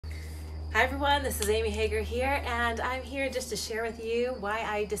Hi everyone, this is Amy Hager here, and I'm here just to share with you why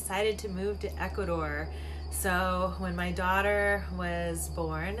I decided to move to Ecuador. So when my daughter was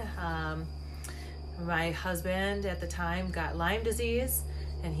born, my husband at the time got Lyme disease,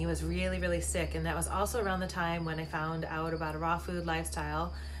 and he was really sick, and that was also around the time when I found out about a raw food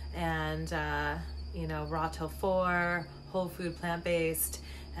lifestyle and raw till 4, whole food, plant-based,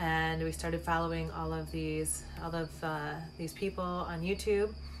 and we started following all of these people on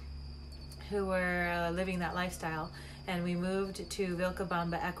YouTube who were living that lifestyle. And we moved to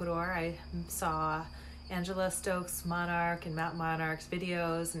Vilcabamba, Ecuador. I saw Angela Stokes Monarch and Mount Monarch's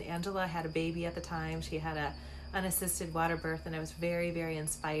videos, and Angela had a baby at the time. She had a unassisted water birth, and I was very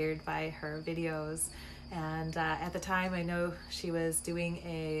inspired by her videos. And at the time, I know she was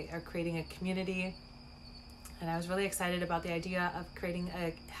creating a community, and I was really excited about the idea of creating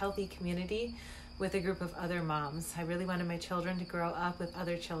a healthy community with a group of other moms. I really wanted my children to grow up with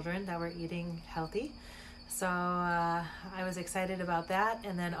other children that were eating healthy. So I was excited about that.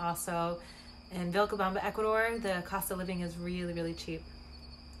 And then also in Vilcabamba, Ecuador, the cost of living is really cheap.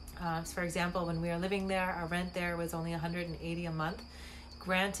 So for example, when we were living there, our rent there was only $180 a month.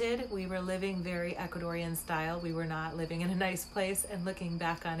 Granted, we were living very Ecuadorian style. We were not living in a nice place, and looking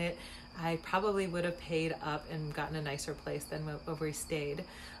back on it, I probably would have paid up and gotten a nicer place than where we stayed.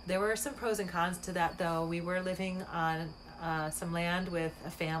 There were some pros and cons to that, though. We were living on some land with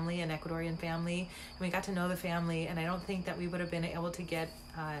a family, an Ecuadorian family, and we got to know the family, and I don't think that we would have been able to get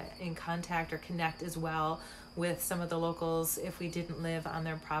in contact or connect as well with some of the locals if we didn't live on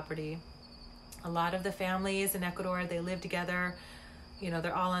their property. A lot of the families in Ecuador, they live together.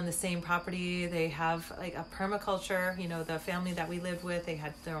 They're all on the same property. They have like a permaculture. The family that we lived with, they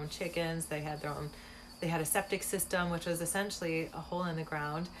had their own chickens. They had a septic system, which was essentially a hole in the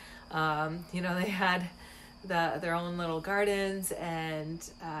ground. They had their own little gardens and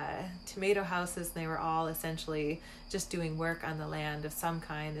tomato houses. And they were all essentially just doing work on the land of some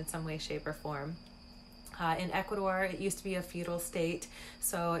kind, in some way, shape, or form. In Ecuador, it used to be a feudal state,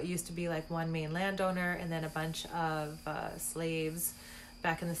 so it used to be like one main landowner and then a bunch of slaves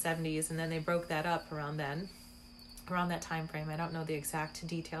back in the 70s, and then they broke that up around that time frame. I don't know the exact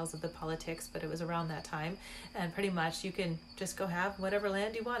details of the politics, but it was around that time, and pretty much you can just go have whatever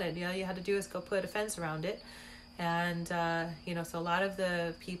land you wanted. All you had to do is go put a fence around it. And so a lot of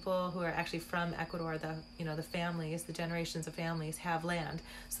the people who are actually from Ecuador, the families, the generations of families have land,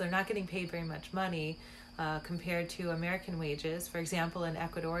 so they're not getting paid very much money compared to American wages. For example, an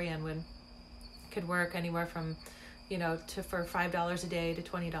Ecuadorian could work anywhere from for $5 a day to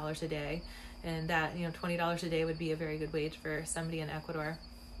 $20 a day, and that $20 a day would be a very good wage for somebody in Ecuador.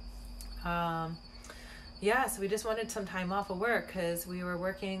 So we just wanted some time off of work because we were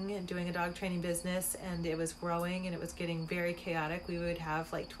working and doing a dog training business, and it was growing and it was getting very chaotic. We would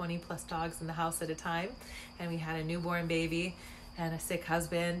have like 20 plus dogs in the house at a time, and we had a newborn baby and a sick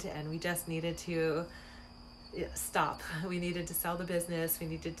husband, and we just needed to stop. We needed to sell the business. We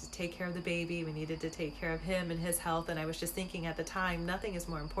needed to take care of the baby. We needed to take care of him and his health. And I was just thinking at the time, nothing is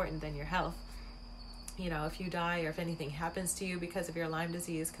more important than your health. If you die or if anything happens to you because of your Lyme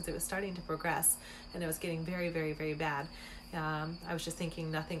disease, because it was starting to progress and it was getting very bad, I was just thinking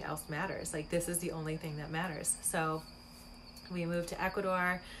nothing else matters. Like, this is the only thing that matters. So we moved to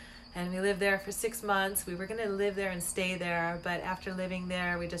Ecuador, and we lived there for 6 months. We were going to live there and stay there, but after living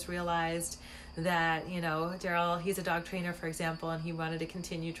there, we just realized that, Daryl, he's a dog trainer, for example, and he wanted to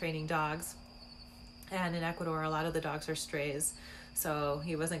continue training dogs. And in Ecuador, a lot of the dogs are strays, so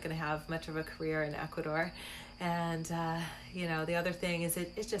he wasn't going to have much of a career in Ecuador. And, the other thing is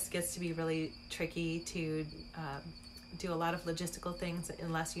it just gets to be really tricky to do a lot of logistical things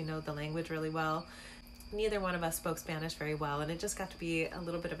unless you know the language really well. Neither one of us spoke Spanish very well, and it just got to be a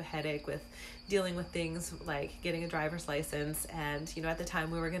little bit of a headache with dealing with things like getting a driver's license. And at the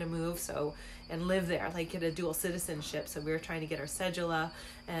time we were going to move and live there, like get a dual citizenship, so we were trying to get our cedula,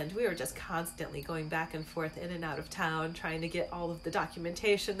 and we were just constantly going back and forth in and out of town trying to get all of the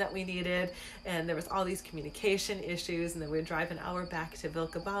documentation that we needed. And there was all these communication issues, and then we'd drive an hour back to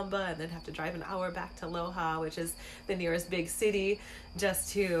Vilcabamba and then have to drive an hour back to Loja, which is the nearest big city,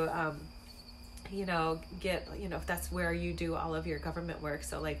 just to get, if that's where you do all of your government work.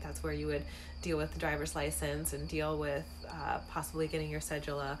 So like that's where you would deal with the driver's license and deal with possibly getting your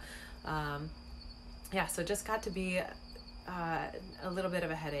cedula. So just got to be a little bit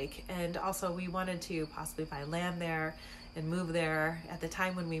of a headache. And also we wanted to possibly buy land there and move there. At the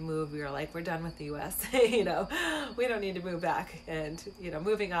time when we moved, we were like, we're done with the US. We don't need to move back. And,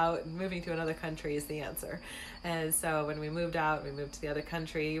 moving out and moving to another country is the answer. And so when we moved out, we moved to the other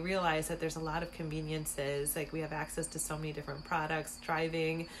country, you realize that there's a lot of conveniences. Like we have access to so many different products,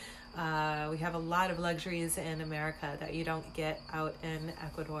 driving, We have a lot of luxuries in America that you don't get out in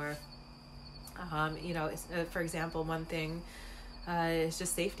Ecuador. For example, one thing is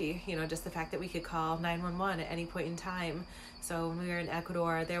just safety, just the fact that we could call 911 at any point in time. So when we were in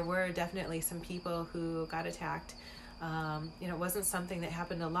Ecuador, there were definitely some people who got attacked. It wasn't something that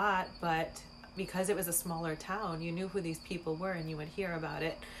happened a lot, but because it was a smaller town, you knew who these people were and you would hear about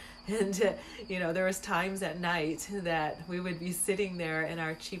it. And, there was times at night that we would be sitting there in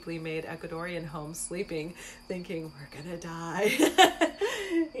our cheaply made Ecuadorian home sleeping, thinking we're going to die,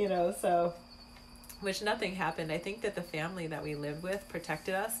 which nothing happened. I think that the family that we lived with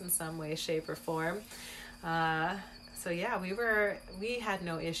protected us in some way, shape, or form. We had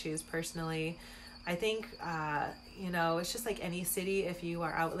no issues personally. I think, it's just like any city. If you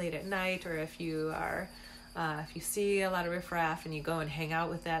are out late at night, or if you see a lot of riffraff and you go and hang out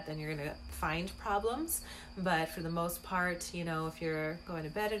with that, then you're going to find problems. But for the most part, if you're going to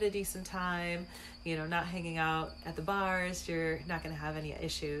bed at a decent time, not hanging out at the bars, you're not going to have any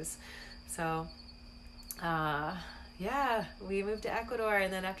issues. So, we moved to Ecuador,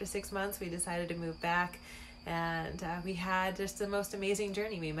 and then after 6 months, we decided to move back. And we had just the most amazing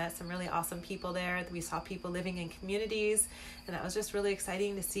journey. We met some really awesome people there. We saw people living in communities, and that was just really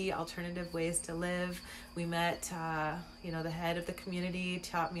exciting to see alternative ways to live. We met, the head of the community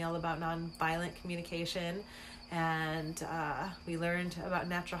taught me all about nonviolent communication, and we learned about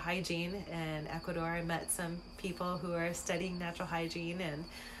natural hygiene in Ecuador. I met some people who are studying natural hygiene, and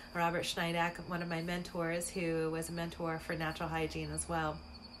Robert Schneidak, one of my mentors, who was a mentor for natural hygiene as well.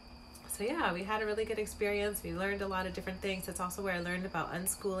 So we had a really good experience. We learned a lot of different things. That's also where I learned about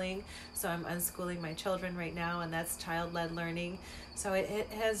unschooling. So I'm unschooling my children right now, and that's child-led learning. So it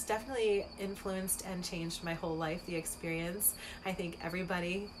has definitely influenced and changed my whole life, the experience. I think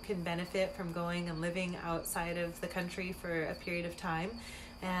everybody can benefit from going and living outside of the country for a period of time.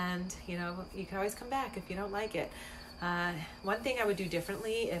 And, you can always come back if you don't like it. One thing I would do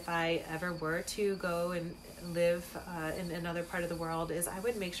differently if I ever were to go and live in another part of the world is I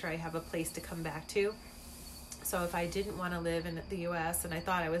would make sure I have a place to come back to. So if I didn't want to live in the US and I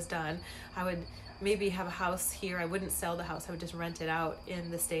thought I was done, I would maybe have a house here. I wouldn't sell the house. I would just rent it out in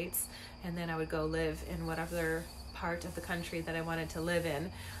the States, and then I would go live in whatever part of the country that I wanted to live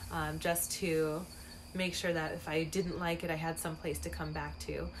in, just to make sure that if I didn't like it, I had some place to come back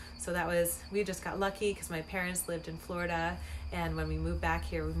to. So we just got lucky because my parents lived in Florida, and when we moved back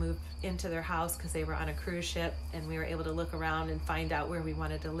here, we moved into their house because they were on a cruise ship, and we were able to look around and find out where we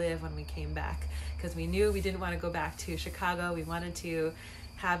wanted to live when we came back, because we knew we didn't want to go back to Chicago. We wanted to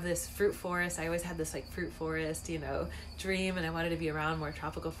have this fruit forest. I always had this fruit forest, dream, and I wanted to be around more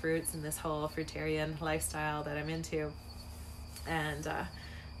tropical fruits and this whole fruitarian lifestyle that I'm into. And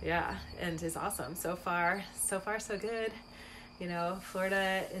and it's awesome. So far so good.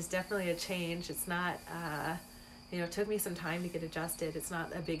 Florida is definitely a change. It's not, it took me some time to get adjusted. It's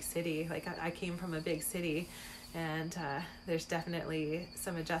not a big city. I came from a big city, and there's definitely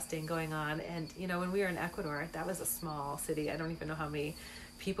some adjusting going on. And, when we were in Ecuador, that was a small city. I don't even know how many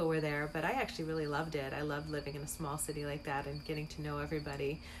people were there, but I actually really loved it. I loved living in a small city like that and getting to know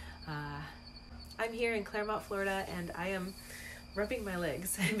everybody. I'm here in Claremont, Florida, and I am rubbing my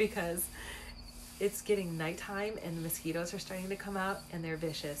legs because it's getting nighttime and the mosquitoes are starting to come out, and they're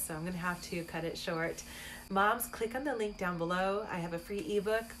vicious. So I'm going to have to cut it short. Moms, click on the link down below. I have a free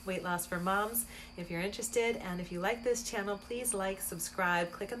ebook, Weight Loss for Moms, if you're interested. And if you like this channel, please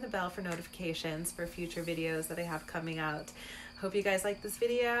subscribe, click on the bell for notifications for future videos that I have coming out. Hope you guys like this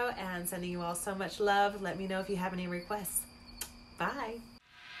video, and sending you all so much love. Let me know if you have any requests. Bye.